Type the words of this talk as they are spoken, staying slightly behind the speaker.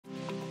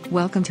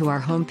Welcome to our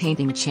home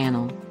painting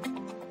channel.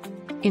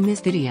 In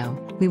this video,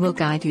 we will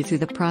guide you through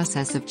the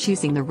process of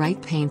choosing the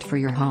right paint for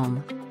your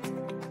home.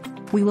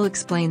 We will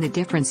explain the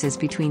differences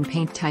between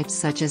paint types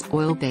such as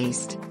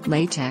oil-based,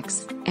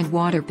 latex, and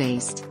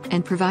water-based,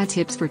 and provide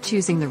tips for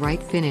choosing the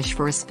right finish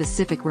for a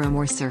specific room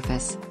or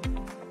surface.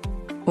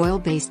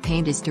 Oil-based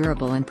paint is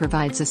durable and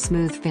provides a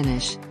smooth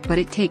finish, but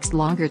it takes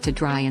longer to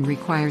dry and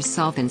requires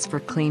solvents for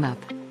cleanup.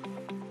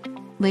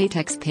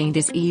 Latex paint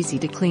is easy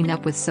to clean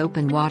up with soap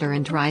and water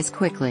and dries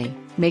quickly,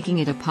 making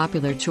it a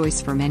popular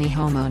choice for many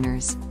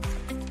homeowners.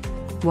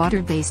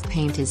 Water-based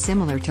paint is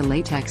similar to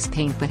latex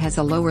paint but has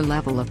a lower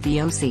level of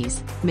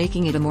VOCs,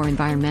 making it a more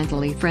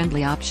environmentally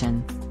friendly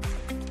option.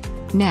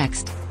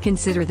 Next,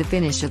 consider the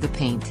finish of the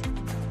paint.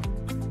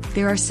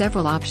 There are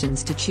several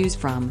options to choose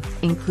from,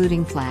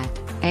 including flat,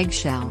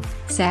 eggshell,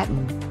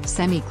 satin,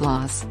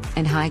 semi-gloss,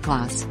 and high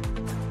gloss.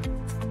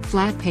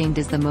 Flat paint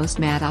is the most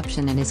matte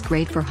option and is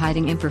great for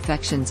hiding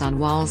imperfections on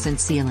walls and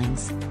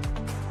ceilings.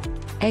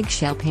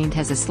 Eggshell paint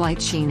has a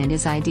slight sheen and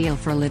is ideal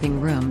for living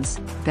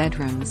rooms,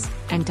 bedrooms,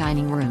 and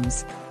dining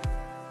rooms.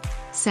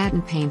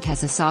 Satin paint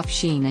has a soft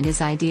sheen and is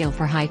ideal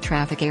for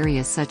high-traffic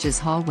areas such as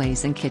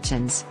hallways and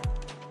kitchens.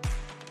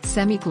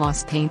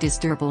 Semi-gloss paint is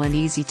durable and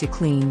easy to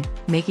clean,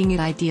 making it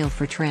ideal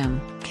for trim,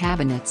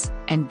 cabinets,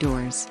 and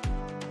doors.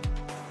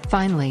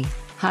 Finally,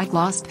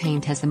 high-gloss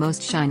paint has the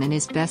most shine and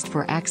is best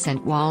for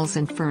accent walls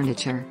and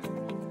furniture.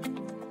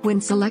 When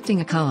selecting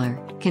a color,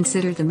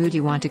 consider the mood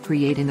you want to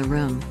create in the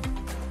room.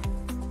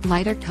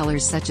 Lighter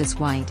colors such as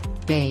white,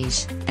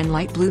 beige, and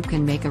light blue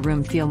can make a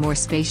room feel more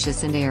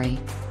spacious and airy.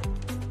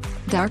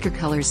 Darker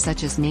colors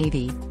such as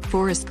navy,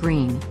 forest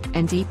green,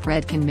 and deep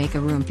red can make a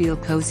room feel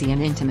cozy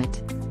and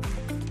intimate.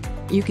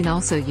 You can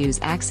also use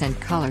accent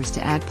colors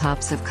to add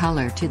pops of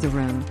color to the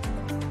room.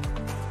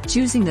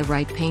 Choosing the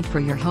right paint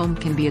for your home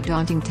can be a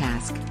daunting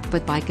task,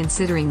 but by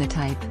considering the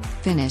type,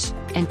 finish,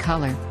 and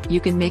color, you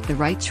can make the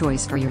right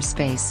choice for your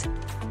space.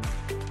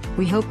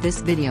 We hope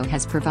this video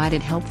has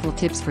provided helpful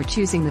tips for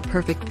choosing the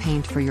perfect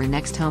paint for your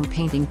next home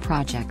painting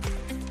project.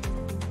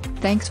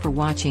 Thanks for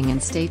watching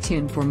and stay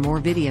tuned for more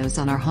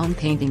videos on our home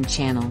painting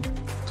channel.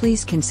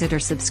 Please consider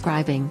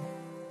subscribing.